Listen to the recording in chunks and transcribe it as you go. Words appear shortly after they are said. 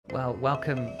Well,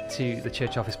 welcome to the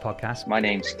Church Office podcast. My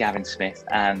name's Gavin Smith,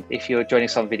 and if you're joining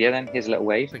us on video, then here's a little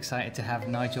wave. We're excited to have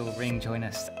Nigel Ring join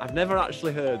us. I've never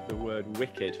actually heard the word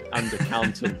wicked and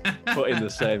accountant put in the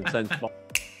same sentence.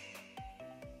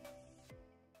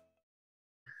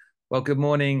 Well, good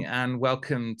morning and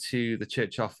welcome to the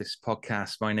Church Office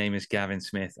podcast. My name is Gavin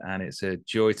Smith, and it's a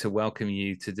joy to welcome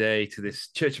you today to this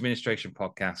church administration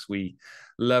podcast. We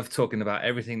love talking about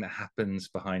everything that happens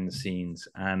behind the scenes,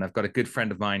 and I've got a good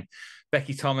friend of mine,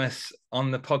 Becky Thomas, on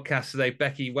the podcast today.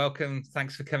 Becky, welcome.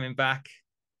 Thanks for coming back.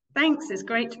 Thanks. It's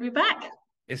great to be back.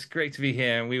 It's great to be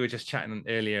here, and we were just chatting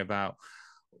earlier about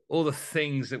all the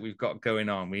things that we've got going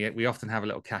on. We often have a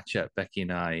little catch up, Becky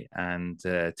and I, and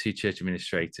two church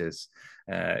administrators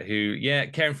who,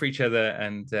 caring for each other.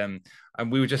 And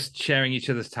we were just sharing each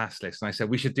other's task lists. And I said,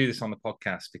 we should do this on the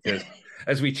podcast because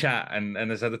as we chat and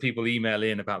as other people email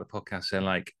in about the podcast, they're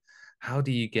like, how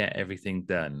do you get everything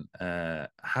done?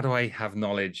 How do I have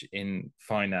knowledge in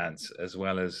finance as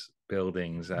well as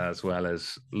buildings, as well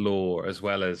as law, as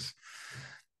well as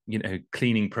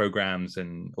cleaning programs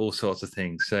and all sorts of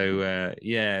things. So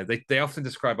they often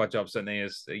describe our jobs, don't they,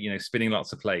 as spinning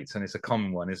lots of plates, and it's a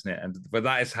common one, isn't it? But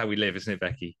that is how we live, isn't it,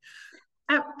 Becky?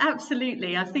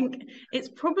 Absolutely. I think it's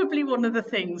probably one of the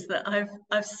things that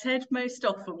I've said most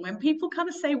often when people kind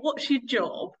of say, what's your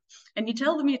job? And you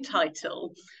tell them your title,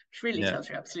 which really tells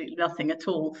you absolutely nothing at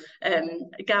all.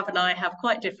 Gav and I have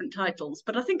quite different titles,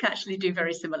 but I think actually do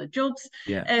very similar jobs.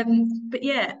 Then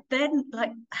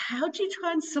like, how do you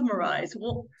try and summarize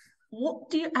what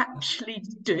do you actually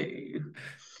do?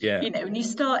 When you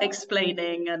start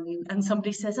explaining and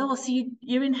somebody says, oh, so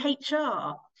you're in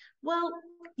HR. Well,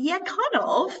 yeah, kind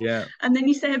of. Yeah. And then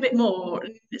you say a bit more,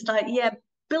 and it's like,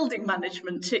 building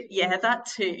management too. Yeah, that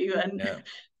too. And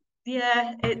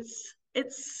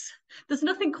it's there's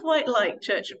nothing quite like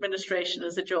church administration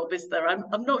as a job, is there?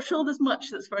 I'm not sure there's much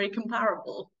that's very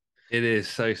comparable. It is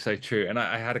so true. And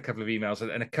I had a couple of emails,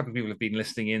 and a couple of people have been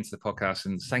listening into the podcast,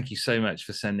 and thank you so much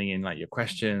for sending in like your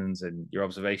questions and your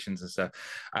observations and stuff.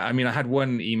 I mean, I had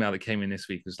one email that came in this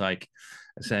week was like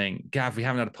saying, Gav, we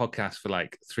haven't had a podcast for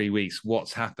like 3 weeks.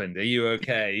 What's happened? Are you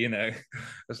okay? I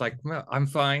was like, well, I'm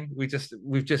fine. We've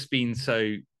just been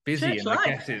so busy, Church and life. I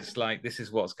guess it's like this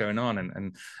is what's going on,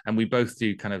 and we both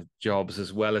do kind of jobs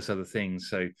as well as other things.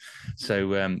 So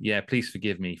please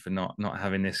forgive me for not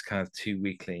having this kind of 2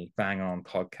 weekly bang on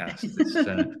podcast.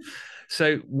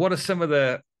 So what are some of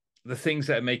the things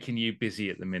that are making you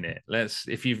busy at the minute?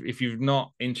 If you've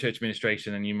not in church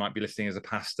administration and you might be listening as a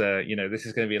pastor, this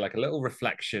is going to be like a little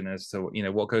reflection as to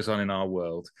what goes on in our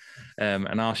world,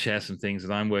 and I'll share some things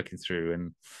that I'm working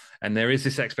through, and there is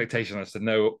this expectation of us to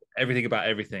know everything about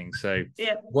everything. So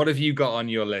what have you got on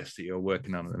your list that you're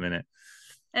working on at the minute?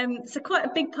 So quite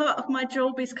a big part of my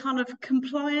job is kind of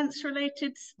compliance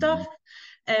related stuff.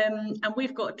 And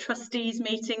we've got a trustees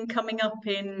meeting coming up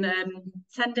in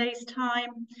 10 days time.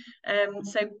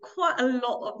 So quite a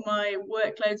lot of my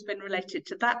workload's been related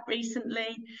to that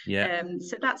recently.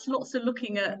 So that's lots of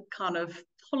looking at kind of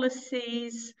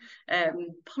policies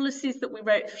that we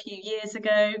wrote a few years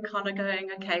ago, kind of going,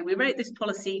 okay, we wrote this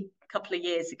policy a couple of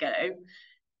years ago.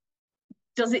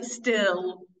 Does it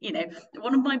still,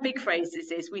 one of my big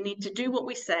phrases is we need to do what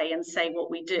we say and say what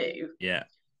we do.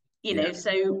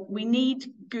 So we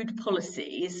need good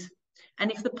policies.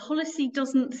 And if the policy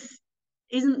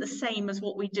isn't the same as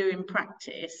what we do in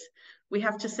practice, we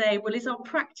have to say, well, is our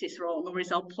practice wrong or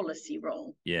is our policy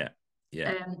wrong?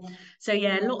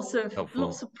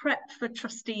 Lots of prep for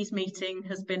trustees meeting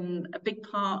has been a big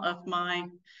part of my,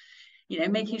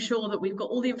 making sure that we've got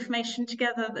all the information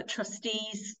together, that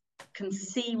trustees can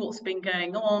see what's been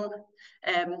going on.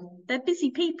 They're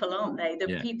busy people, aren't they?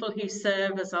 The people who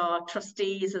serve as our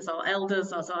trustees, as our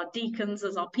elders, as our deacons,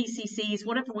 as our PCCs,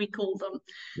 whatever we call them.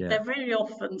 They're very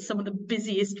often some of the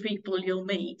busiest people you'll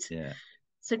meet.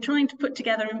 So trying to put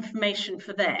together information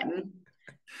for them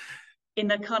in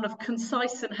a kind of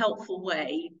concise and helpful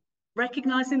way,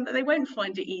 recognizing that they won't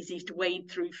find it easy to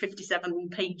wade through 57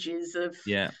 pages of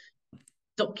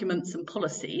documents and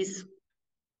policies,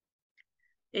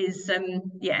 is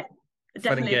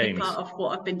definitely a big part of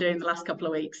what I've been doing the last couple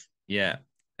of weeks.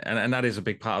 And that is a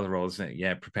big part of the role, isn't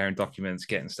it? Preparing documents,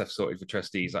 getting stuff sorted for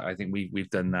trustees. I think we've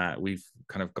done that. We've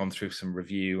kind of gone through some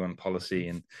review on policy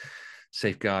and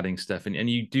safeguarding stuff, and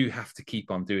you do have to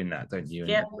keep on doing that, don't you?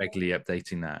 And regularly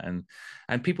updating that,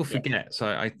 and people forget. So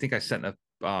I think I sent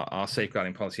our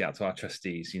safeguarding policy out to our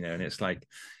trustees, and it's like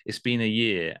it's been a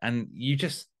year, and you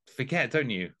just forget, don't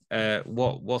you,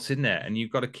 what's in there, and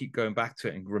you've got to keep going back to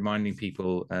it and reminding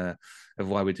people of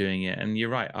why we're doing it. And you're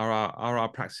right, are our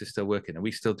practices still working? Are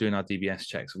we still doing our DBS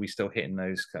checks? Are we still hitting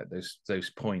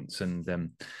those points?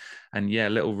 And yeah,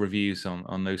 little reviews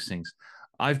on those things.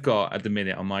 I've got at the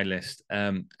minute on my list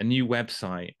a new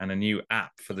website and a new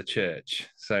app for the church.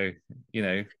 So,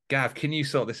 Gav, can you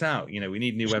sort this out? We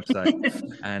need a new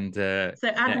website. And so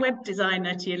add web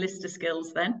designer to your list of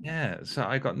skills then. Yeah, so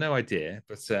I got no idea,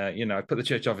 but I put the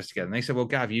church office together, and they said, "Well,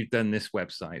 Gav, you've done this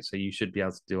website, so you should be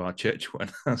able to do our church one."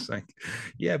 I was like,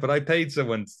 "Yeah, but I paid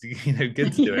someone,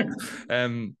 good to do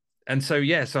it." And so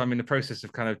I'm in the process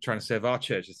of kind of trying to serve our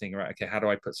church as thinking, right, okay, how do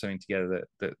I put something together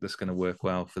that's going to work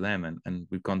well for them? And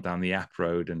we've gone down the app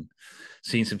road and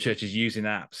seen some churches using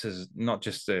apps as not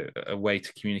just a way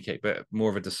to communicate, but more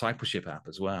of a discipleship app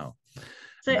as well.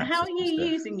 So how are you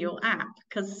using your app?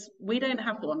 Because we don't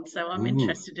have one, so I'm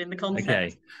interested in the concept.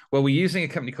 Okay. Well, we're using a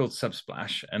company called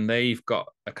Subsplash, and they've got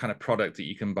a kind of product that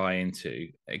you can buy into.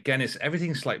 Again,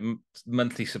 everything's like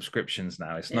monthly subscriptions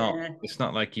now. It's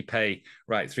not like you pay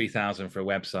 $3,000 for a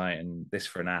website and this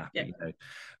for an app.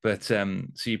 But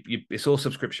it's all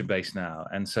subscription based now,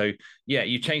 and so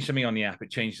you change something on the app, it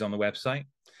changes on the website.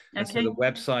 And so the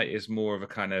website is more of a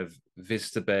kind of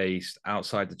visitor-based,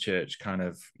 outside the church kind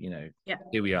of, here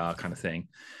we are kind of thing.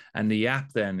 And the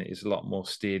app then is a lot more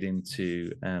steered into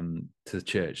to the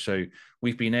church. So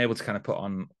we've been able to kind of put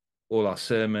on all our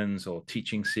sermons or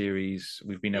teaching series.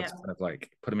 We've been able to kind of like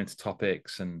put them into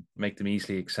topics and make them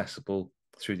easily accessible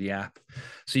through the app.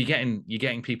 So you're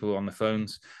getting people on the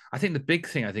phones. I think the big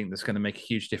thing that's going to make a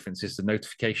huge difference is the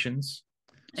notifications.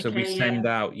 So we send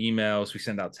out emails, we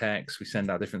send out texts, we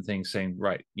send out different things saying,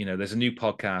 right, there's a new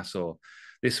podcast, or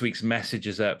this week's message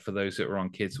is up for those that are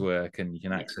on kids work, and you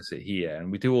can access it here. And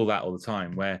we do all that all the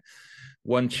time, where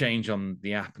one change on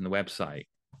the app and the website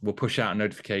will push out a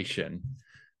notification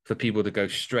for people to go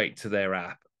straight to their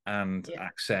app and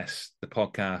access the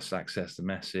podcast, access the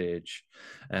message.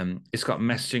 It's got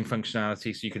messaging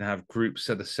functionality, so you can have groups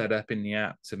that are set up in the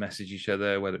app to message each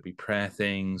other, whether it be prayer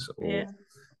things or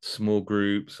small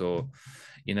groups, or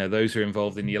those who are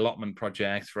involved in the allotment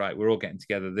project, right, we're all getting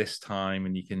together this time,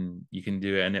 and you can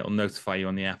do it, and it'll notify you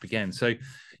on the app again. So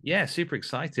super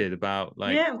excited about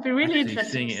it'll be really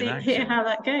interesting to hear how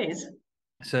that goes.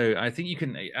 So I think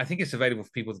it's available for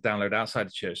people to download outside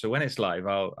the church. So when it's live,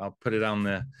 I'll put it on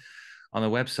the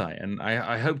website, and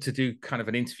I hope to do kind of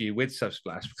an interview with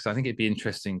Subsplash, because I think it'd be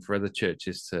interesting for other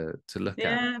churches to look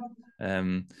at.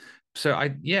 So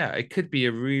it could be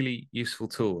a really useful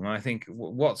tool. And I think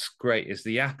what's great is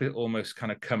the app, it almost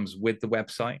kind of comes with the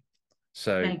website.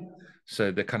 So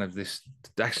the kind of this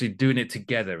actually doing it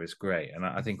together is great. And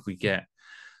I think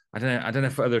I don't know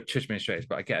for other church administrators,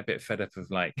 but I get a bit fed up of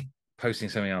like posting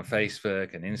something on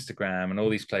Facebook and Instagram and all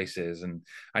these places. And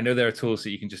I know there are tools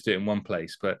that you can just do it in one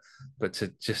place, but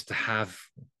to just have,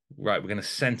 we're going to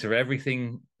center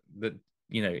everything that,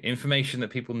 information that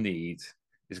people need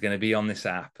is going to be on this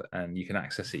app, and you can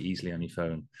access it easily on your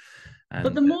phone.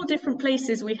 But the more different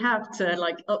places we have to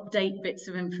like update bits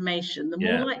of information, the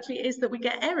more likely it is that we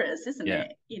get errors, isn't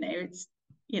it? It's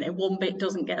one bit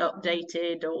doesn't get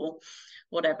updated or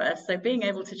whatever. So being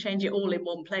able to change it all in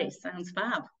one place sounds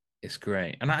fab. It's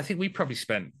great. And I think we probably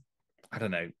spent, I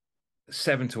don't know,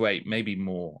 7 to 8, maybe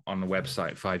more on the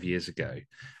website 5 years ago.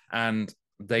 And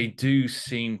they do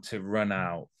seem to run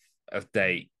out of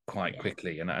date quite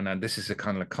quickly, and this is a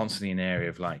kind of constantly an area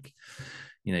of like,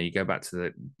 you go back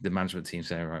to the management team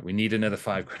saying, right, we need another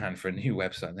 $5,000 for a new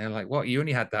website, and they're like, what, you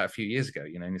only had that a few years ago,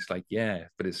 and it's like,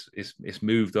 but it's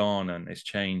moved on and it's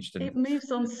changed, and it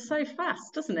moves on so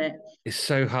fast, doesn't it? It's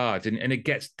so hard, and it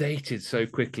gets dated so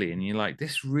quickly, and you're like,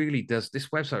 this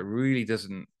website really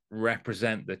doesn't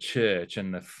represent the church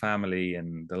and the family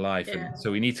and the life, and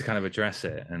so we need to kind of address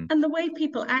it. And the way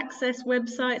people access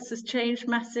websites has changed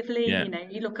massively.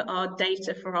 You look at our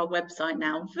data for our website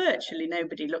now, virtually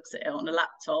nobody looks at it on a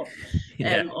laptop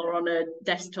or on a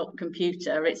desktop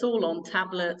computer. It's all on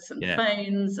tablets and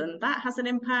phones, and that has an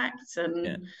impact.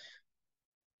 And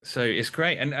so it's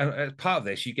great. And as part of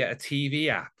this, you get a TV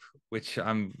app, which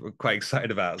I'm quite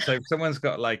excited about. So if someone's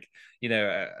got like,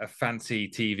 a fancy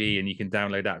TV and you can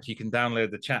download apps, you can download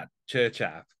the church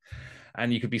app,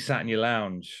 and you could be sat in your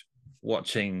lounge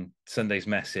watching Sunday's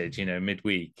message,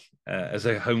 midweek as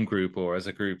a home group or as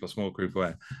a group or small group.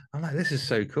 Where I'm like, this is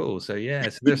so cool. So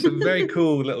so there's some very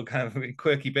cool little kind of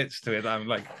quirky bits to it that I'm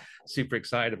like super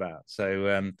excited about.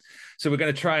 So we're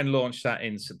going to try and launch that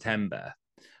in September.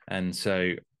 And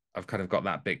so I've kind of got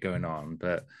that bit going on,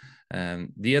 but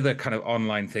the other kind of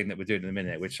online thing that we're doing in a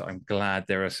minute, which I'm glad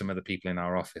there are some other people in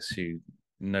our office who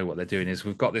know what they're doing, is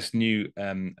we've got this new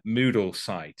Moodle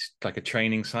site, like a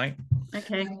training site.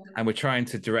 Okay. And we're trying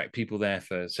to direct people there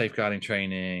for safeguarding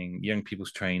training, young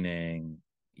people's training,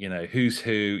 who's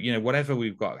who, whatever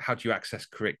we've got. How do you access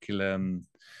curriculum?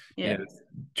 Yeah.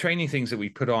 Training things that we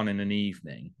put on in an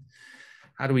evening.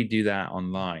 How do we do that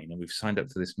online? And we've signed up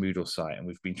to this Moodle site, and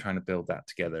we've been trying to build that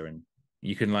together. And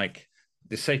you can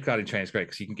the safeguarding training is great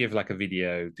because you can give like a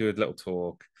video, do a little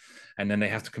talk, and then they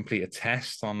have to complete a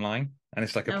test online, and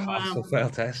it's like a pass or fail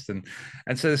test, and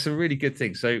so there's some really good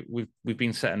things. So we've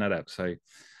been setting that up. So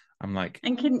I'm like,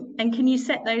 and can you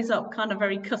set those up kind of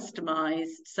very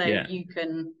customized so yeah. you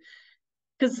can,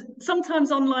 because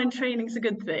sometimes online training is a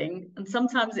good thing and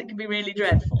sometimes it can be really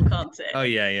dreadful, can't it? Oh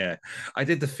yeah. I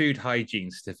did the food hygiene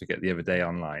certificate the other day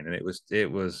online, and it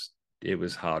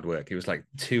was hard work. It was like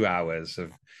 2 hours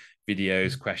of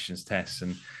videos, questions, tests,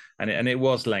 and it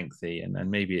was lengthy,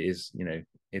 and maybe it is,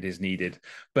 it is needed.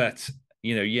 But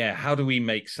how do we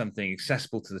make something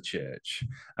accessible to the church?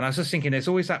 And I was just thinking, there's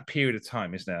always that period of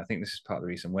time, isn't there? I think this is part of the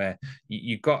reason where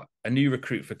you've got a new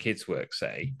recruit for kids work,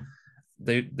 say,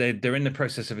 they're in the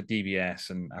process of a DBS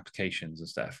and applications and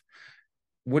stuff.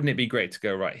 Wouldn't it be great to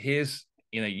go, right, here's,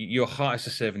 your heart is to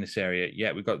serve in this area.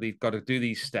 Yeah, we've got to do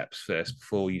these steps first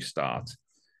before you start.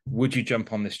 Would you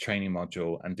jump on this training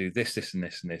module and do this, this, and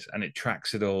this, and this? And it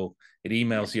tracks it all. It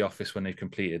emails the office when they've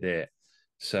completed it.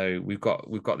 So we've got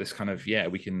this kind of,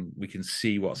 we can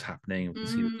see what's happening. We can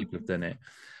see that people have done it.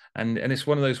 And it's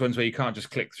one of those ones where you can't just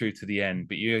click through to the end,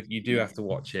 but you do have to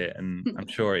watch it. And I'm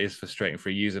sure it is frustrating for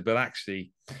a user, but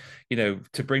actually,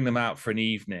 to bring them out for an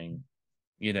evening,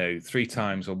 3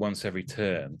 times or once every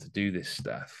term to do this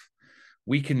stuff,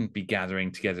 we can be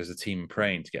gathering together as a team and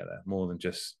praying together more than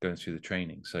just going through the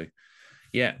training. So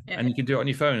and you can do it on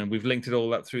your phone, and we've linked it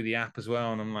all up through the app as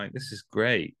well. And I'm like, this is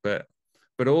great, but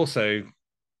also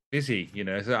busy,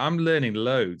 so I'm learning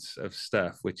loads of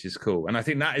stuff, which is cool. And I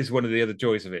think that is one of the other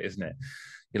joys of it, isn't it?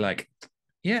 You're like,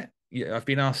 yeah, I've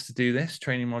been asked to do this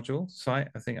training module site.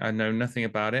 I think I know nothing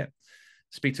about it.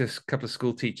 Speak to a couple of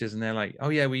school teachers, and they're like, oh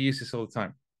yeah, we use this all the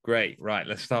time. Great, right,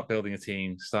 let's start building a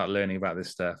team, start learning about this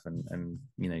stuff, and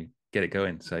get it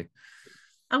going. So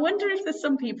I wonder if there's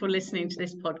some people listening to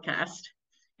this podcast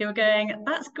who are going,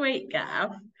 that's great,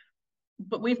 Gav,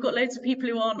 but we've got loads of people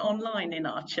who aren't online in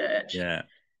our church. Yeah.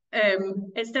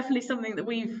 It's definitely something that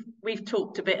we've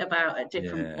talked a bit about at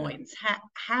different points.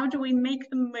 How do we make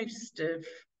the most of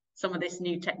some of this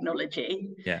new technology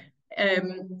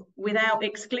without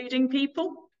excluding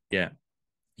people?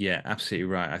 Yeah, absolutely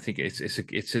right. I think it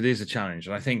is a challenge.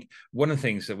 And I think one of the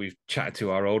things that we've chatted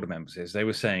to our older members is they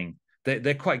were saying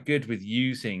they're quite good with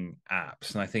using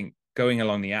apps. And I think going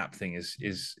along the app thing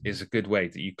is a good way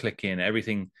that you click in,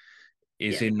 everything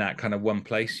is in that kind of one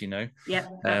place, Yeah,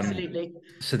 absolutely.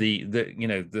 So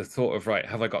the thought of, right,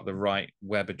 have I got the right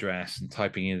web address, and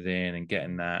typing it in and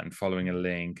getting that and following a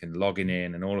link and logging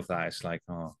in and all of that, it's like,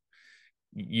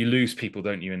 you lose people,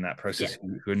 don't you, in that process,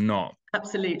 who are not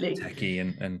absolutely techie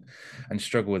and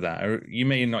struggle with that, or you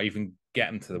may not even get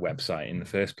them to the website in the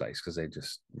first place because they're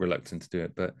just reluctant to do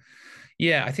it. But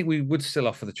I think we would still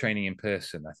offer the training in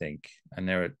person, I think. And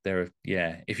there are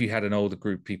if you had an older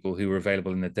group of people who were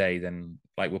available in the day, then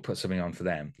we'll put something on for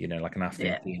them, like an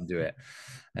afternoon tea and do it.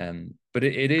 But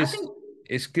it is,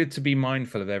 it's good to be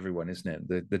mindful of everyone, isn't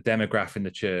it? The demographic in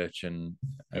the church and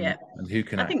who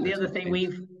can. I think the other thing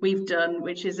we've done,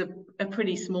 which is a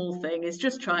pretty small thing, is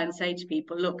just try and say to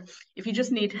people, look, if you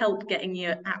just need help getting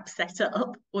your app set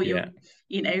up, or your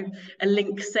a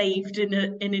link saved in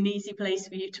an easy place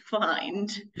for you to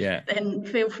find, then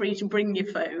feel free to bring your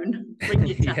phone, bring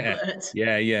your tablet.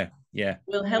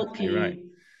 We'll help you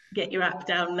get your app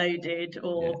downloaded,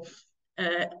 or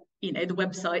the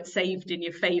website saved in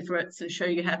your favorites, and show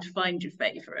you how to find your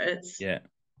favorites.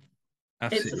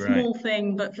 It's a small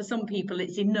thing, but for some people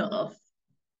it's enough.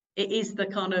 It is the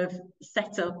kind of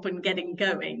setup and getting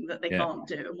going that they can't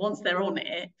do. And once they're on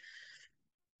it,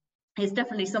 it's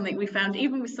definitely something we found,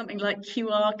 even with something like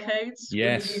QR codes.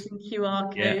 Yes. We're using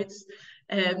QR codes.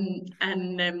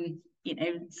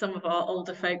 Some of our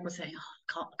older folk were saying,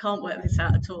 can't work this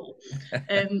out at all.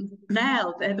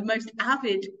 Now they're the most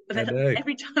avid.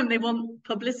 Every time they want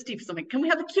publicity for something, can we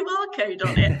have a QR code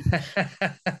on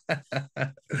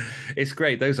it? It's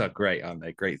great. Those are great, aren't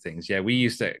they? Great things. Yeah, we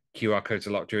used QR codes a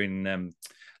lot during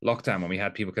lockdown when we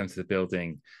had people come to the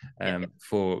building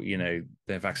for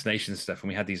their vaccination stuff, and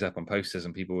we had these up on posters,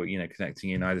 and people were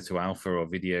connecting in either to Alpha or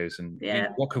videos, and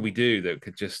what could we do that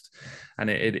could just, and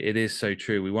it is so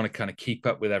true. We want to kind of keep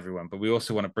up with everyone, but we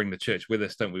also want to bring the church with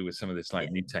us, don't we, with some of this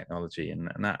new technology, and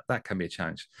that can be a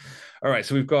challenge. All right,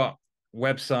 so we've got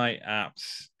website,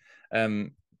 apps.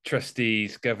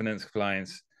 trustees, governance,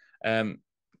 compliance.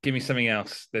 Give me something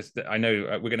else. I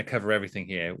know we're going to cover everything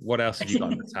here. What else have you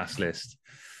got on the task list?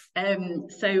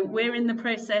 So we're in the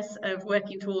process of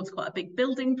working towards quite a big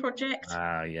building project.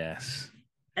 Ah, yes.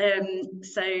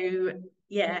 So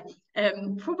yeah,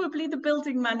 probably the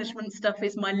building management stuff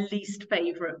is my least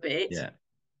favorite bit. Yeah.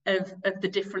 Of the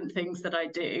different things that I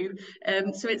do.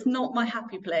 So it's not my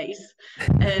happy place.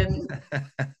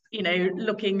 You know,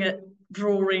 looking at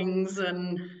drawings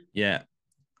and yeah,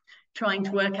 trying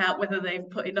to work out whether they've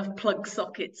put enough plug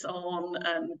sockets on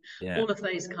and all of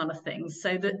those kind of things.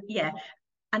 So that, yeah.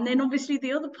 And then obviously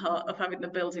the other part of having the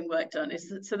building work done is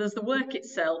that, so there's the work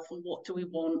itself and what do we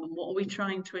want and what are we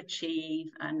trying to achieve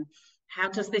and how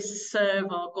does this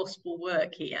serve our gospel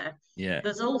work here? Yeah.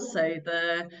 There's also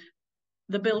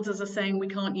the builders are saying we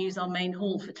can't use our main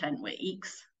hall for 10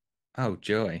 weeks. Oh,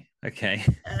 joy. Okay.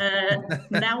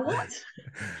 Now what?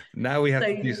 Now we have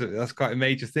to do something. That's quite a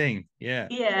major thing. Yeah.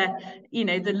 Yeah. You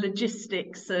know, the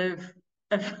logistics of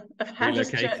how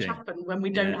does church happen when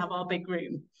we don't have our big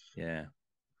room? Yeah.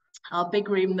 Our big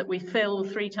room that we fill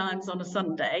 3 times on a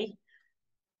Sunday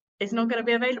is not going to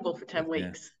be available for 10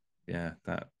 weeks. Yeah.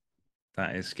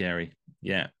 That is scary.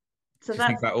 Yeah. So just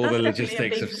think about all the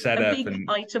logistics of setup a big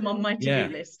item on my to-do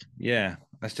list. Yeah,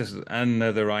 that's just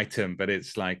another item, but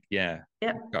it's like,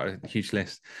 got a huge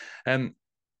list. Building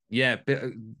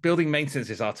maintenance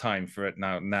is our time for it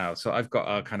now. So I've got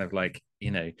our kind of like,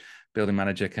 you know, building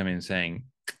manager come in saying,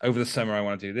 over the summer, I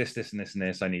want to do this, this, and this, and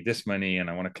this. I need this money, and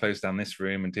I want to close down this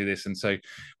room and do this. And so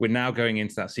we're now going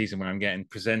into that season where I'm getting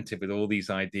presented with all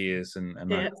these ideas, and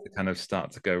I have to kind of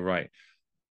start to go, right,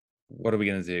 what are we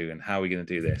going to do and how are we going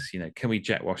to do this? You know, can we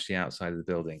jet wash the outside of the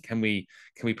building? Can we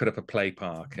put up a play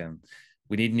park? And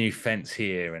we need a new fence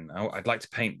here. And I'd like to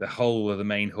paint the whole of the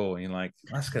main hall. And you're like,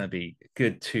 that's going to be a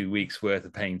good 2 weeks worth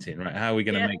of painting, right? How are we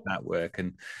going to make that work?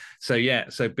 And so,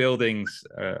 so buildings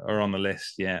are on the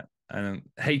list. Yeah. And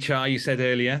HR, you said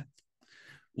earlier,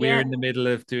 we're in the middle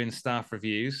of doing staff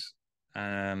reviews.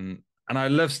 And I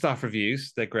love staff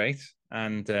reviews. They're great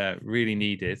and really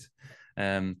needed.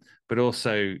 But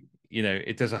also, you know,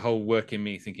 it does a whole work in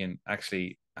me thinking,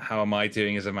 actually, how am I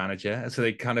doing as a manager? And so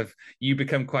you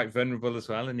become quite vulnerable as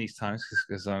well in these times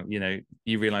because you know,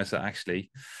 you realize that actually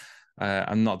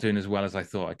I'm not doing as well as I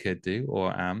thought I could do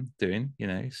or am doing, you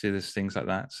know, so there's things like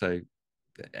that. So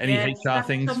any HR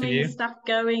things for you? Staff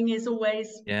going is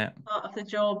always part of the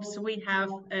job. So we have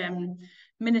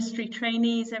ministry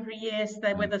trainees every year. So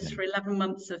they're with us for 11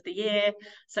 months of the year.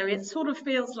 So it sort of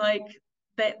feels like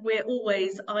that we're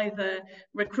always either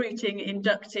recruiting,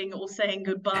 inducting, or saying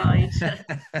goodbye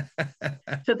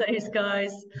to those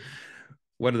guys.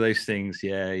 One of those things,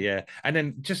 yeah. And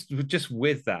then just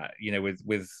with that, you know,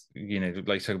 with you know,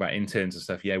 like talking about interns and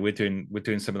stuff, we're doing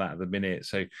some of that at the minute.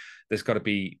 So there's got to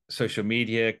be social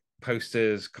media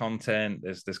posters, content.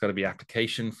 There's got to be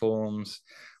application forms.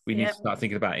 We need to start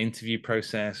thinking about interview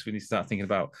process. We need to start thinking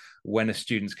about when a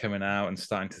student's coming out and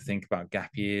starting to think about gap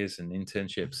years and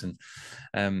internships. And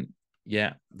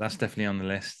that's definitely on the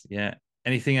list. Yeah.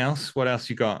 Anything else? What else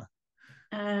you got?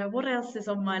 What else is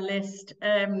on my list?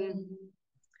 I'm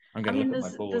going to look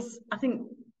at my board. I think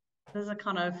there's a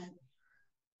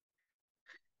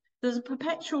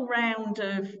perpetual round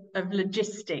of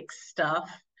logistics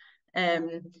stuff.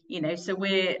 You know, so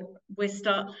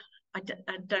I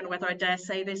don't know whether I dare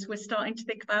say this. We're starting to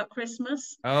think about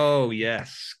Christmas. Oh,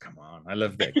 yes. Come on. I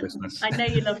love that Christmas. I know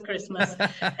you love Christmas.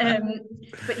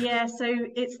 But yeah, so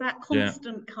it's that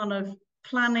constant kind of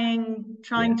planning,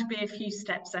 trying to be a few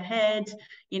steps ahead.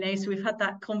 You know, so we've had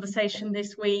that conversation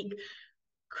this week.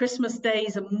 Christmas Day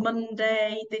is a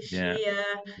Monday this year.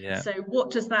 So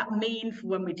what does that mean for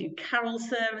when we do carol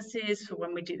services, for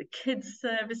when we do the kids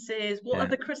services? What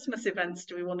other Christmas events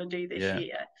do we want to do this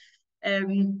year?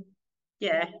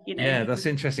 You know. Yeah, that's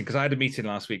interesting because I had a meeting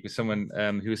last week with someone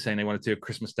who was saying they want to do a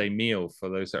Christmas Day meal for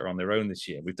those that are on their own this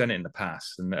year. We've done it in the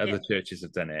past, and other churches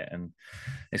have done it, and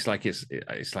it's like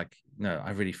no,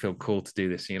 I really feel called to do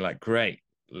this. And you're like, great,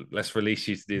 let's release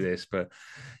you to do this. But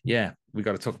we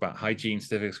got to talk about hygiene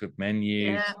certificates with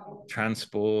menus,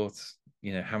 transport.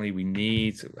 You know, how many we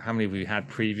need, how many we had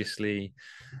previously.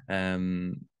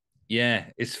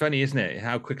 It's funny, isn't it?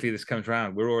 How quickly this comes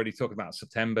around. We're already talking about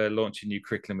September, launching new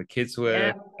curriculum with kids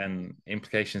work and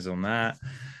implications on that.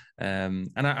 And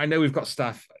I know we've got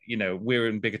staff, you know, we're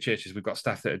in bigger churches. We've got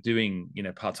staff that are doing, you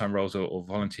know, part-time roles or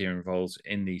volunteering roles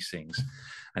in these things.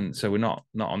 And so we're not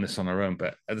on this on our own,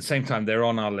 but at the same time, they're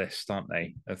on our list, aren't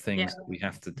they, of things that we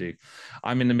have to do.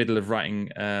 I'm in the middle of writing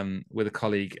with a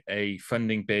colleague a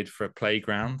funding bid for a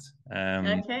playground.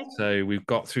 So we've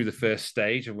got through the first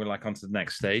stage and we're like onto the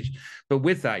next stage. But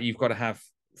with that, you've got to have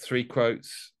 3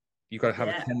 quotes. You've got to have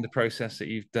Yeah. a tender process that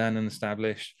you've done and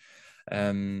established.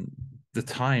 The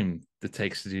time that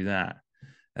takes to do that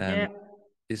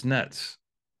is nuts.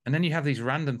 And then you have these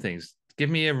random things. Give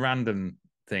me a random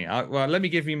thing. Well, let me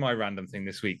give you my random thing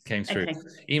this week. Came through. Okay.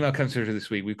 Email comes through this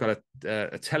week. We've got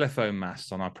a telephone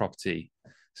mast on our property.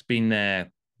 It's been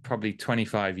there probably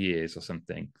 25 years or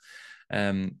something,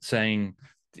 saying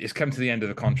it's come to the end of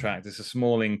the contract. It's a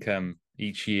small income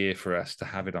each year for us to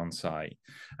have it on site.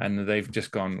 And they've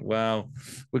just gone, well,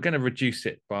 we're going to reduce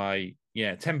it by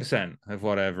 10% of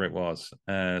whatever it was.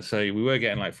 So we were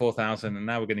getting like 4,000 and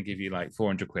now we're going to give you like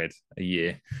 400 quid a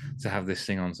year to have this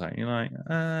thing on site. And you're like,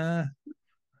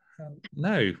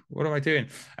 no, what am I doing?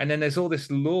 And then there's all this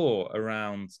law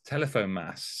around telephone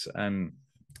masts and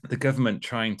the government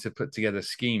trying to put together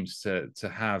schemes to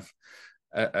have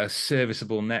a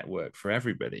serviceable network for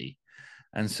everybody.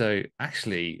 And so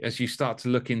actually, as you start to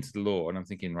look into the law, and I'm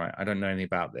thinking, right, I don't know anything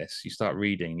about this, you start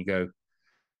reading, you go,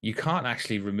 you can't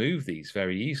actually remove these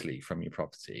very easily from your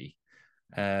property.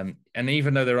 And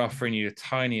even though they're offering you a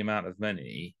tiny amount of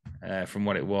money from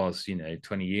what it was,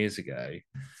 20 years ago,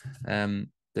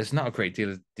 there's not a great deal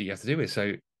that you have to do with.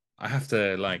 So I have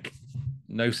to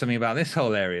know something about this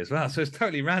whole area as well. So it's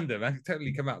totally random. I can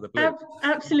totally come out of the blue.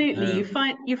 Absolutely.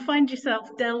 You find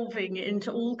yourself delving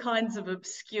into all kinds of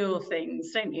obscure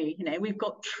things, don't you? We've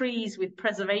got trees with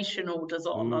preservation orders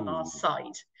on our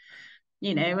site,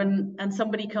 and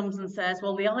somebody comes and says,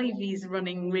 well, the ivy's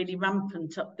running really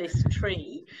rampant up this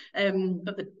tree,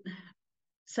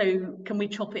 so can we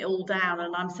chop it all down?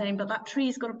 And I'm saying, but that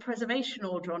tree's got a preservation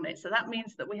order on it. So that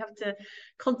means that we have to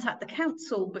contact the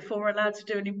council before we're allowed to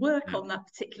do any work on that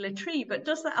particular tree. But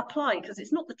does that apply? Because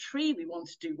it's not the tree we want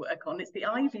to do work on. It's the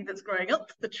ivy that's growing up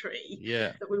the tree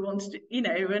that we want to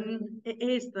do, and it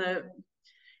is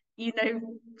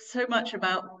so much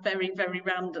about very, very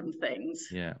random things.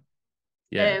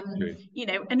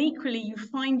 And equally you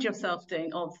find yourself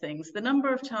doing odd things. The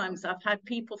number of times I've had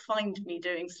people find me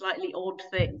doing slightly odd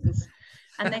things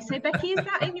and they say, Becky, is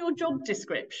that in your job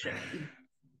description?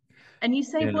 And you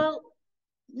say, well,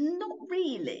 not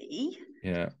really,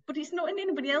 but it's not in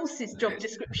anybody else's job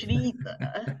description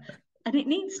either, and it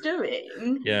needs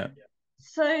doing.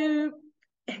 So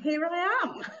here I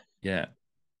am.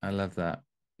 I love that.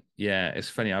 It's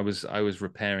funny, I was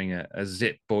repairing a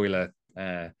zip boiler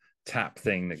tap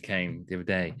thing that came the other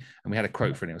day, and we had a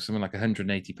quote for it. It was something like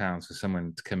 £180 for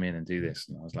someone to come in and do this,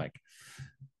 and I was like,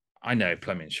 I know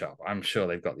plumbing shop, I'm sure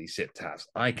they've got these zip taps,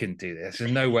 I can do this,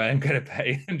 there's no way I'm going to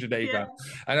pay £180.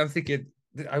 And I'm thinking,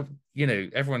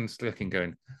 everyone's looking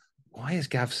going, why is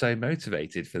Gav so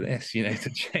motivated for this, to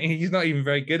change? He's not even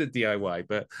very good at DIY,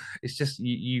 but it's just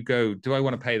you go, do I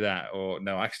want to pay that? Or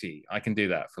no, actually I can do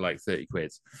that for like 30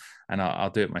 quid and I'll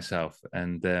do it myself.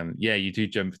 And you do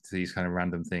jump into these kind of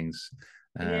random things.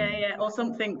 Or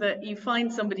something that you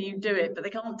find somebody who do it, but they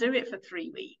can't do it for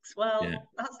 3 weeks. Well,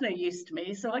 that's no use to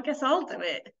me, so I guess I'll do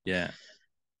it.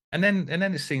 And then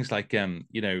it's things like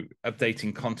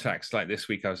updating contracts. Like this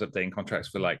week I was updating contracts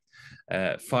for like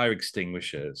fire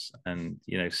extinguishers and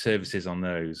services on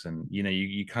those, and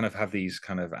you kind of have these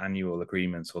kind of annual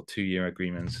agreements or 2-year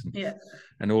agreements,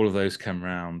 and all of those come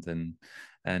round, and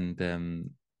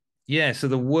so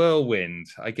the whirlwind,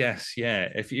 I guess.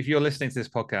 If you're listening to this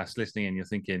podcast, and you're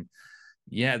thinking,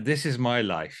 this is my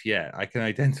life, I can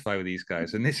identify with these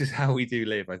guys, and this is how we do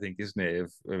live, I think, isn't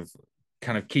it, of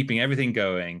kind of keeping everything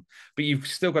going, but you've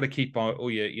still got to keep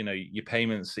all your your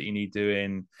payments that you need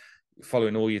doing,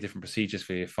 following all your different procedures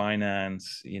for your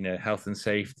finance, health and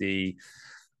safety,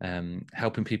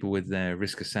 helping people with their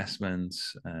risk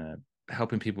assessments,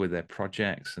 helping people with their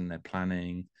projects and their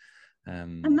planning,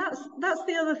 and that's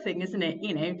the other thing, isn't it?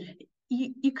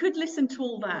 You could listen to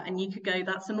all that and you could go,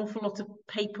 that's an awful lot of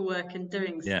paperwork and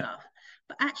doing stuff,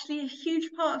 but actually a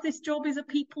huge part of this job is a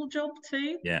people job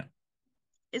too.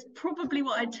 It's probably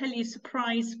what I'd tell you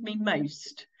surprised me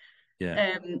most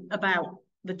about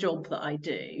the job that I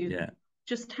do.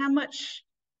 Just how much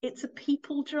it's a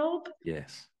people job.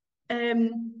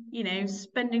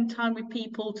 Spending time with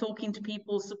people, talking to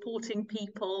people, supporting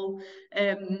people,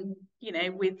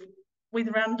 with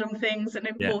random things and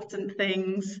important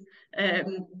things,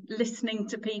 listening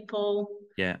to people.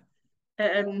 I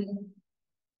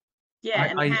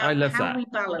love how that. we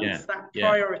balance that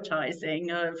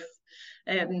prioritizing of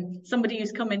somebody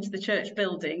who's come into the church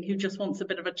building who just wants a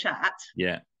bit of a chat.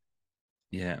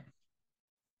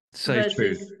 So versus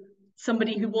true.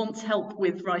 Somebody who wants help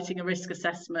with writing a risk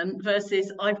assessment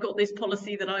versus I've got this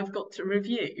policy that I've got to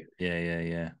review.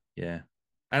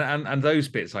 And those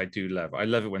bits I do love. I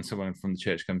love it when someone from the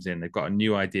church comes in, they've got a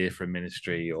new idea for a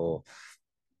ministry, or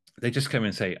they just come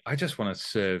and say, I just want to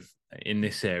serve in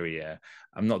this area.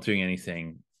 I'm not doing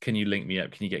anything. Can you link me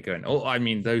up? Can you get going? Oh, I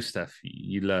mean, those stuff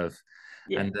you love.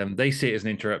 Yeah. And they see it as an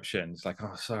interruption. It's like,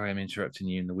 oh, sorry, I'm interrupting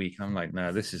you in the week. And I'm like,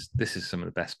 no, this is some of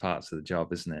the best parts of the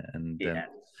job, isn't it? And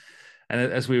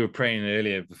as we were praying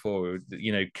earlier before,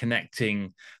 you know,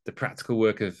 connecting the practical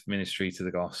work of ministry to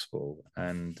the gospel.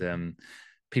 And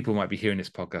people might be hearing this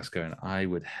podcast going, I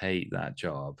would hate that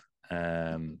job.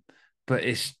 But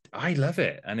I love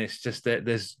it. And it's just that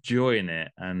there's joy in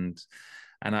it. And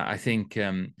I think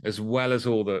as well as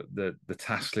all the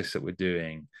task lists that we're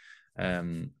doing,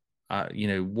 you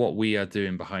know, what we are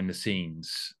doing behind the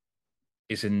scenes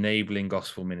is enabling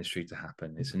gospel ministry to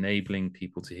happen. It's enabling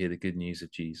people to hear the good news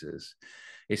of Jesus.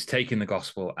 It's taking the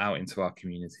gospel out into our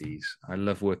communities. I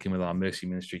love working with our mercy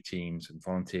ministry teams and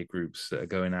volunteer groups that are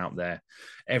going out there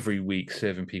every week,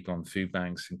 serving people on food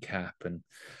banks and CAP.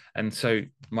 And so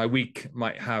my week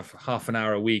might have half an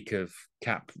hour a week of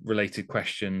CAP related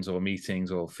questions or meetings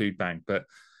or food bank, but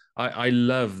I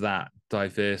love that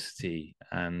diversity.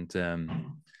 And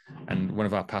one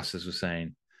of our pastors was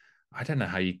saying, I don't know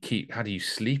how do you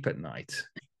sleep at night?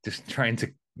 Just trying to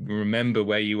remember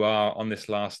where you are on this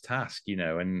last task, you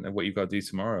know, and what you've got to do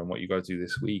tomorrow and what you've got to do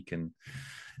this week.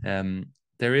 And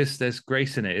there's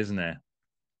grace in it, isn't there?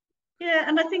 Yeah,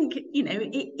 and I think, you know,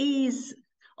 it is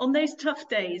on those tough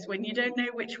days when you don't know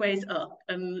which way's up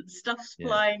and stuff's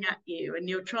flying at you and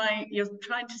you're trying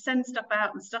to send stuff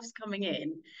out and stuff's coming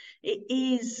in. It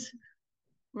is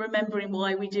remembering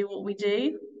why we do what we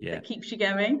do that keeps you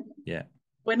going. Yeah.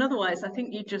 When otherwise, I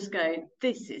think you just go,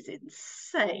 this is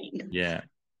insane. Yeah.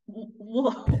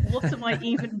 What am I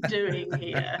even doing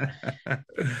here?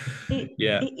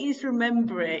 It is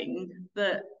remembering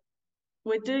that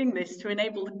we're doing this to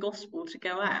enable the gospel to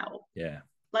go out. Yeah.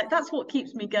 Like, that's what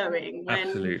keeps me going.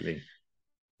 Absolutely.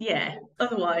 Yeah.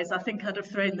 Otherwise, I think I'd have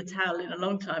thrown the towel in a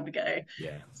long time ago.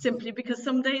 Yeah. Simply because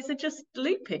some days are just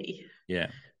loopy. Yeah.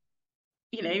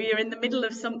 You know, you're in the middle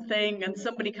of something and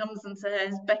somebody comes and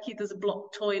says, Becky, there's a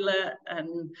blocked toilet,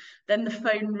 and then the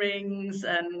phone rings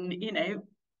and, you know,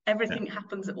 everything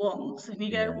happens at once and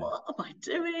you go, what am I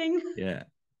doing? Yeah,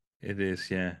 it is.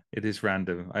 Yeah, it is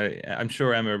random. I'm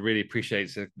sure Emma really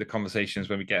appreciates the conversations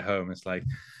when we get home. It's like,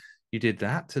 you did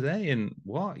that today, and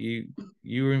what you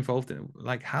were involved in,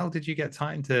 like, how did you get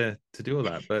time to do all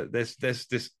that? But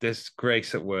there's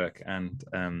grace at work. And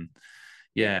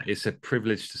it's a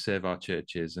privilege to serve our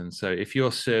churches. And so if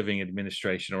you're serving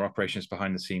administration or operations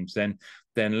behind the scenes, then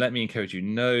let me encourage you,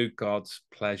 know God's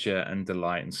pleasure and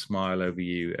delight and smile over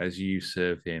you as you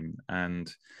serve him,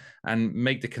 and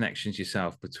make the connections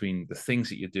yourself between the things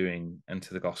that you're doing and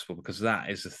to the gospel, because that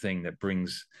is the thing that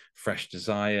brings fresh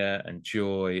desire and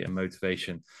joy and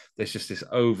motivation. There's just this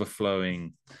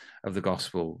overflowing of the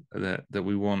gospel that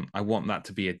we want. I want that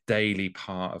to be a daily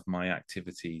part of my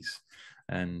activities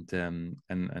and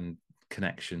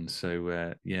connections.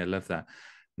 So love that.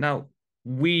 Now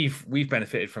we've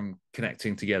benefited from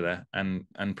connecting together and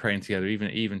praying together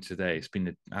even today. It's been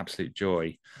an absolute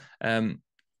joy.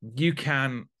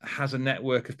 UCAN has a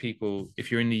network of people.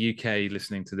 If you're in the UK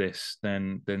listening to this,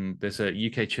 then there's a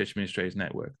UK Church Administrators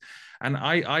Network. And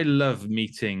I love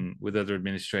meeting with other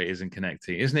administrators and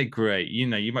connecting. Isn't it great? You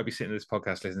know, you might be sitting to this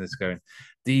podcast listening to this going,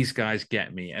 these guys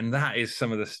get me. And that is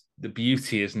some of the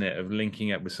beauty, isn't it, of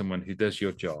linking up with someone who does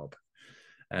your job,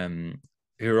 who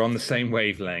are on the same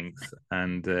wavelength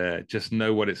and just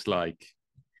know what it's like.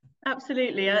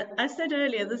 Absolutely. I said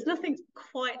earlier, there's nothing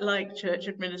quite like church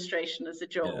administration as a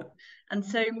job. Yeah. And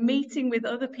so meeting with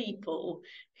other people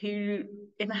who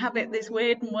inhabit this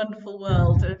weird and wonderful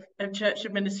world of church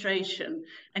administration,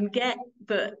 and get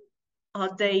that our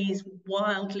days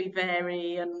wildly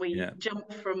vary and we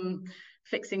jump from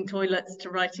fixing toilets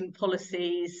to writing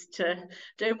policies to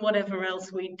doing whatever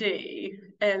else we do,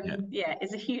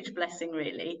 is a huge blessing,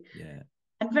 really. Yeah.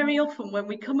 And very often when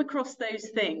we come across those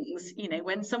things, you know,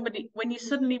 when you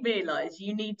suddenly realize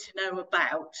you need to know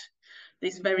about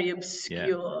this very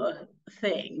obscure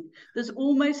thing, there's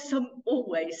always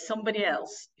somebody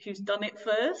else who's done it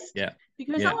first. Yeah.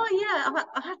 Because, I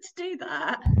had to do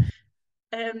that.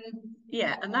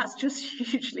 And that's just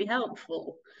hugely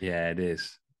helpful. Yeah, it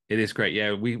is. It is great.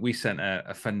 Yeah, we sent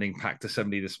a funding pack to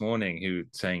somebody this morning who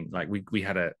saying, like, we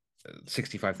had a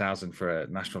 65,000 for a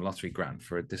national lottery grant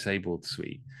for a disabled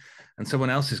suite, and someone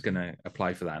else is going to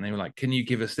apply for that, and they were like, can you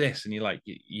give us this? And you're like,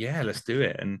 yeah, let's do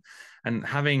it. And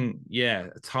having a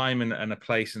time and a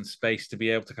place and space to be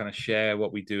able to kind of share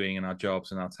what we're doing and our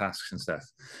jobs and our tasks and stuff,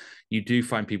 you do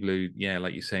find people who,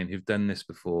 like you're saying, who've done this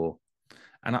before.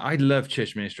 And I love church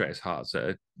administrators' hearts that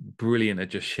are brilliant at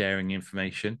just sharing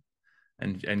information.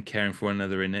 and caring for one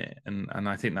another in it. And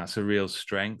I think that's a real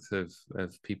strength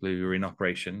of people who are in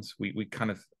operations. We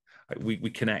kind of we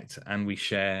connect and we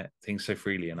share things so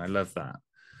freely, and I love that.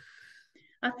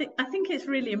 I think it's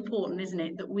really important, isn't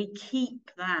it, that we keep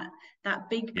that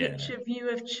big picture view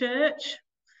of church.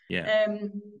 Yeah.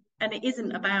 And it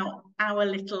isn't about our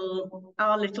little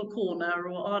corner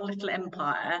or our little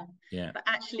empire. Yeah. But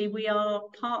actually we are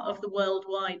part of the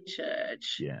worldwide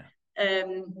church. Yeah.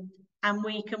 And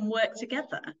we can work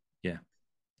together. Yeah.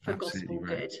 For Absolutely gospel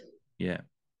right. good. Yeah.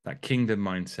 That kingdom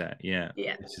mindset. Yeah.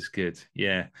 Yeah. This is good.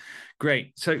 Yeah.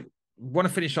 Great. So want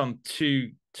to finish on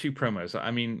two promos.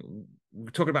 I mean, we're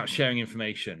talking about sharing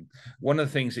information. One of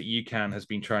the things that UCAN has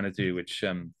been trying to do, which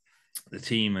the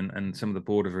team and some of the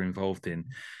board are involved in,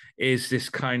 is this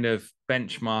kind of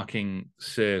benchmarking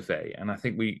survey. And I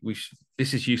think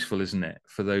this is useful, isn't it,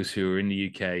 for those who are in the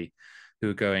UK who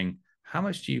are going, how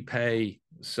much do you pay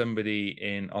somebody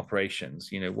in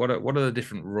operations? You know, what are the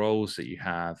different roles that you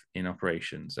have in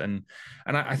operations? And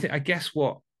I guess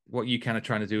what you kind of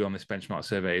trying to do on this benchmark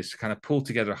survey is to kind of pull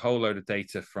together a whole load of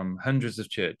data from hundreds of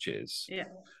churches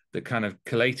that kind of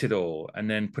collate it all and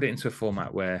then put it into a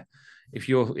format where if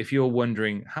you're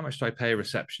wondering how much do I pay a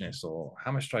receptionist or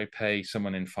how much do I pay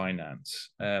someone in finance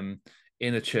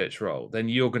in a church role, then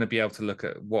you're going to be able to look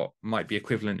at what might be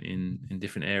equivalent in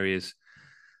different areas.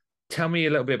 Tell me a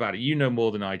little bit about it. You know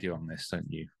more than I do on this, don't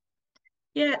you?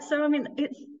 Yeah, so I mean,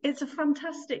 it's a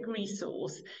fantastic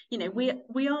resource. You know,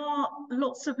 we are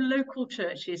lots of local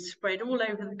churches spread all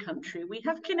over the country. We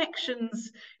have connections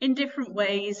in different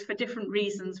ways for different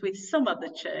reasons with some other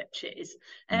churches.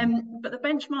 But the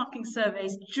benchmarking survey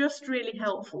is just really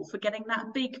helpful for getting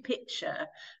that big picture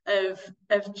of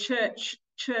church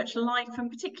life and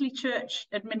particularly church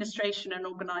administration and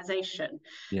organisation.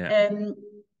 Yeah.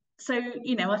 So,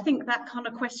 you know, I think that kind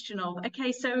of question of,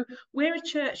 okay, so we're a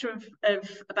church of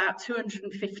about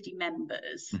 250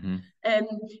 members.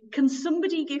 Can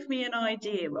somebody give me an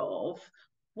idea of,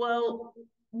 well,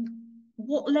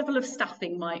 what level of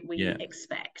staffing might we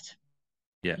expect?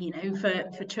 Yeah. You know,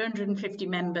 for 250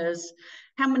 members,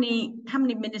 how many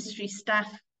ministry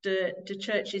staff do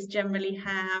churches generally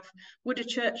have? Would a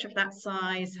church of that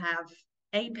size have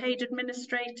a paid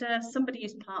administrator, somebody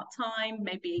who's part-time,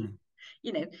 maybe...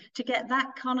 You know, to get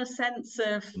that kind of sense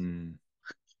of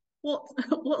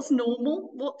what's normal,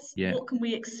 what can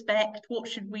we expect, what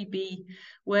should we be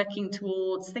working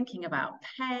towards, thinking about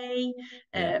pay.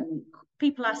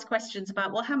 People ask questions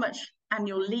about, well, how much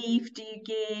annual leave do you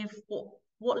give,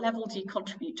 what level do you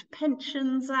contribute to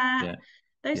pensions at,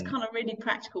 those kind of really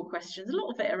practical questions, a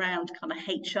lot of it around kind of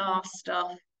HR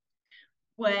stuff,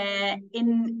 where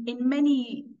in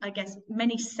many, I guess,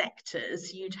 many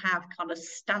sectors, you'd have kind of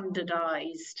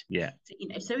standardized, you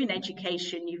know, so in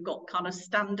education, you've got kind of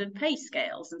standard pay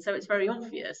scales. And so it's very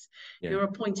obvious. You're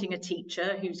appointing a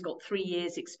teacher who's got 3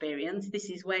 years experience. This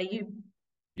is where you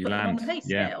put them on the pay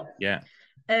scale.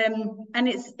 And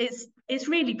it's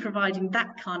really providing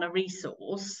that kind of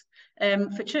resource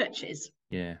for churches.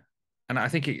 Yeah. And I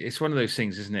think it's one of those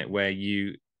things, isn't it, where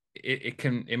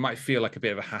it might feel like a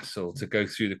bit of a hassle to go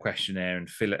through the questionnaire and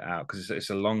fill it out because it's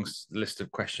a long list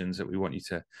of questions that we want you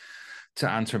to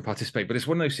answer and participate. But it's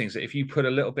one of those things that if you put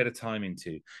a little bit of time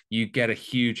into, you get a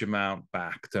huge amount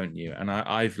back, don't you? And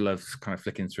I've loved kind of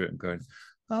flicking through it and going,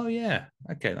 oh yeah,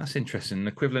 okay, that's interesting. An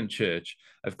equivalent church,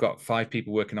 I've got 5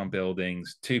 people working on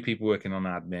buildings, 2 people working on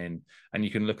admin, and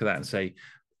you can look at that and say,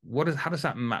 how does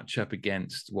that match up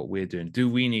against what we're doing? Do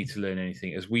we need to learn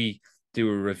anything as we do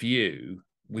a review?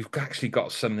 We've actually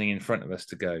got something in front of us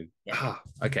to go,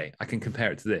 okay, I can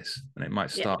compare it to this. And it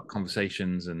might start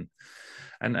conversations and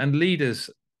leaders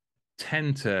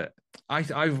tend to,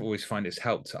 I've always find it's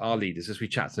helped our leaders as we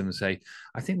chat to them and say,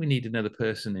 I think we need another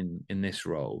person in this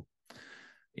role.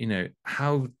 You know,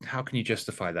 how can you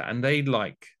justify that? And they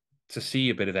like to see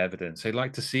a bit of evidence. They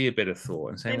like to see a bit of thought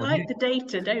and say, they like the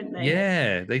data, don't they?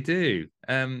 Yeah, they do.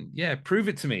 Prove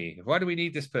it to me. Why do we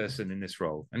need this person in this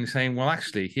role? And saying, well,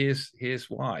 actually, here's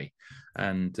why,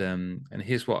 and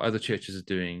here's what other churches are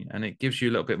doing, and it gives you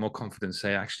a little bit more confidence.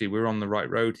 Say, actually, we're on the right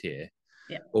road here,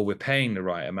 or we're paying the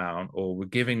right amount, or we're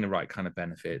giving the right kind of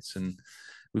benefits, and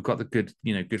we've got the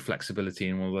good flexibility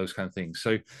and all those kind of things.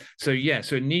 So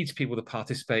it needs people to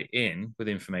participate with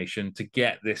information to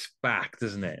get this back,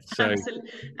 doesn't it? So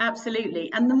absolutely.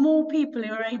 And the more people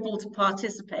who are able to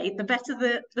participate, the better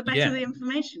the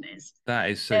information is. That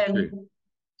is so true.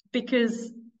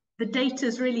 Because the data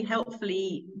is really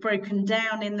helpfully broken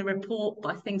down in the report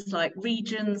by things like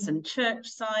regions and church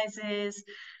sizes.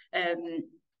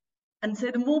 And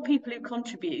so the more people who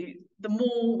contribute, the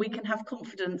more we can have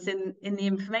confidence in the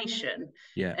information.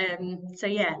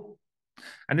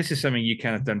 And this is something you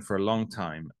kind of done for a long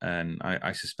time, and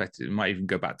I suspect it might even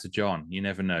go back to John. You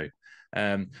never know.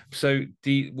 So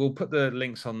we'll put the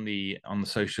links on the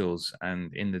socials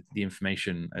and in the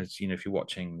information, as you know, if you're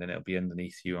watching, then it'll be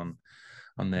underneath you on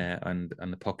there and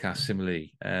the podcast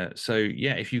similarly. So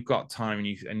yeah, if you've got time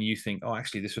and you think, oh,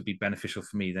 actually this would be beneficial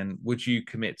for me, then would you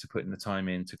commit to putting the time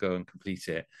in to go and complete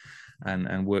it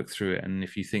and work through it? And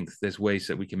if you think there's ways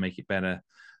that we can make it better,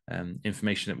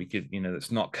 information that we could,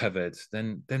 that's not covered,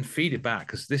 then feed it back,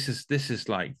 because this is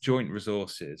like joint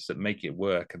resources that make it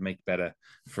work and make it better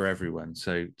for everyone.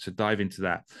 So dive into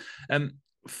that.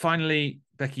 Finally,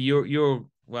 Becky, you're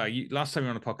well, last time you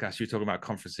were on the podcast, you were talking about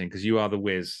conferencing, because you are the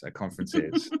whiz at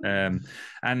conferences.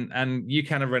 and you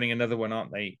kind of running another one,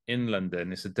 aren't they, in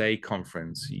London? It's a day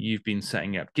conference you've been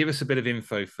setting up. Give us a bit of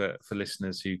info for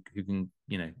listeners who can,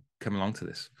 come along to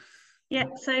this. Yeah,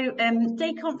 so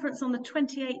day conference on the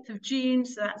 28th of June,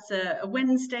 so that's a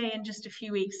Wednesday in just a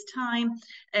few weeks' time.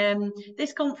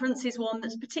 This conference is one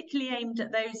that's particularly aimed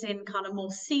at those in kind of more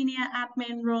senior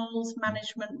admin roles,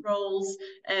 management roles,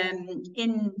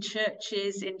 in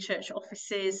churches, in church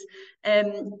offices.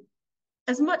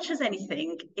 As much as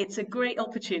anything, it's a great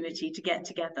opportunity to get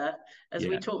together, as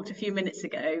we talked a few minutes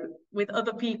ago, with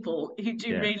other people who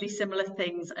do really similar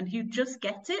things and who just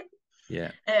get it.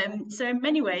 Yeah. So in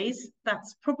many ways,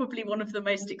 that's probably one of the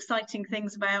most exciting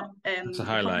things about that's a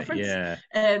highlight. the conference. Yeah.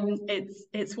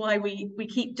 It's why we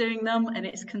keep doing them, and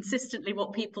it's consistently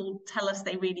what people tell us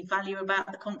they really value about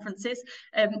the conferences.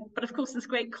 But of course, there's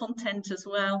great content as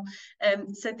well.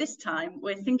 So this time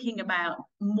we're thinking about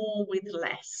more with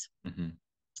less. Mm-hmm.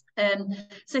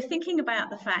 So thinking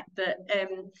about the fact that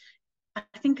I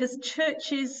think as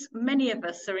churches, many of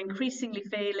us are increasingly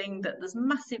feeling that there's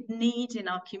massive need in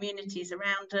our communities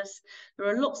around us. There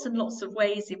are lots and lots of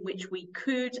ways in which we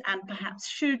could and perhaps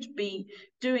should be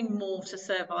doing more to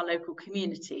serve our local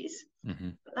communities.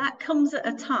 Mm-hmm. But that comes at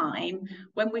a time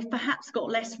when we've perhaps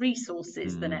got less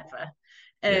resources than ever.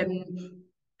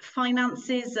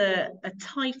 Finances are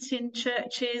tight in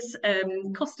churches.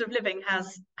 Cost of living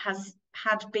has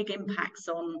had big impacts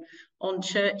on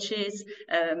churches,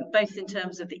 both in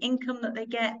terms of the income that they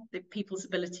get, the people's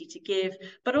ability to give,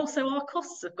 but also our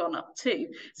costs have gone up too.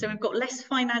 So we've got less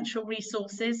financial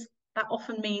resources. That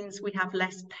often means we have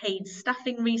less paid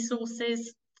staffing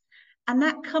resources. And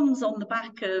that comes on the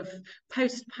back of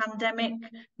post-pandemic,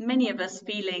 many of us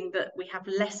feeling that we have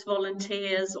less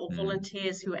volunteers or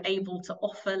volunteers who are able to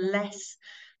offer less.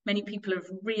 Many people have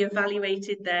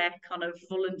reevaluated their kind of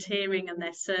volunteering and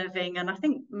their serving. And I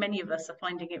think many of us are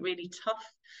finding it really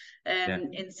tough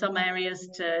in some areas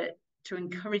to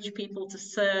encourage people to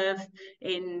serve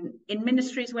in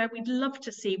ministries where we'd love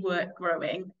to see work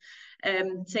growing.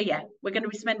 So yeah, we're going to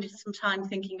be spending some time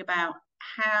thinking about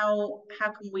how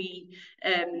can we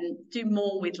do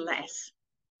more with less.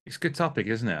 It's a good topic,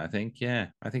 isn't it? I think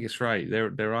it's right.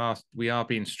 We are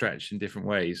being stretched in different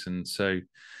ways, and so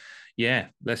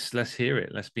let's hear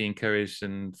it. Let's be encouraged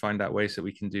and find out ways that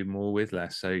we can do more with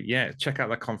less. So check out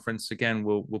that conference again.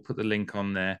 We'll put the link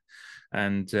on there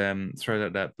and throw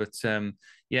that up. But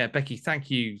Becky, thank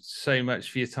you so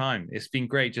much for your time. It's been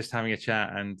great just having a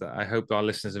chat, and I hope our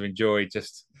listeners have enjoyed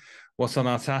just what's on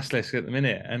our task list at the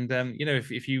minute. And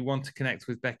if you want to connect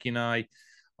with Becky and I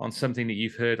on something that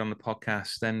you've heard on the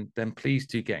podcast, then please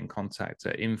do get in contact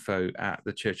at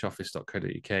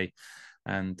info@thechurchoffice.co.uk.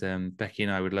 And Becky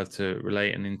and I would love to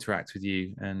relate and interact with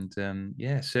you and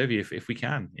serve you if we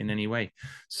can in any way.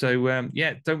 So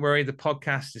don't worry, the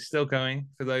podcast is still going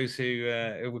for those who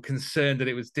were concerned that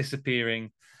it was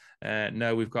disappearing.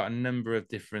 No, we've got a number of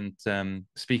different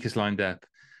speakers lined up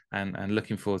and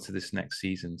looking forward to this next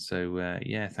season. So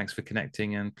thanks for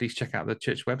connecting, and please check out the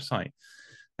church website.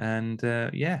 And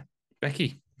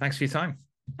Becky, thanks for your time.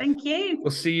 Thank you. We'll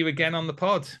see you again on the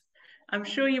pod. I'm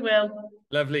sure you will.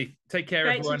 Lovely. Take care,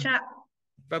 Great everyone. to chat.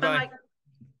 Bye-bye. Bye.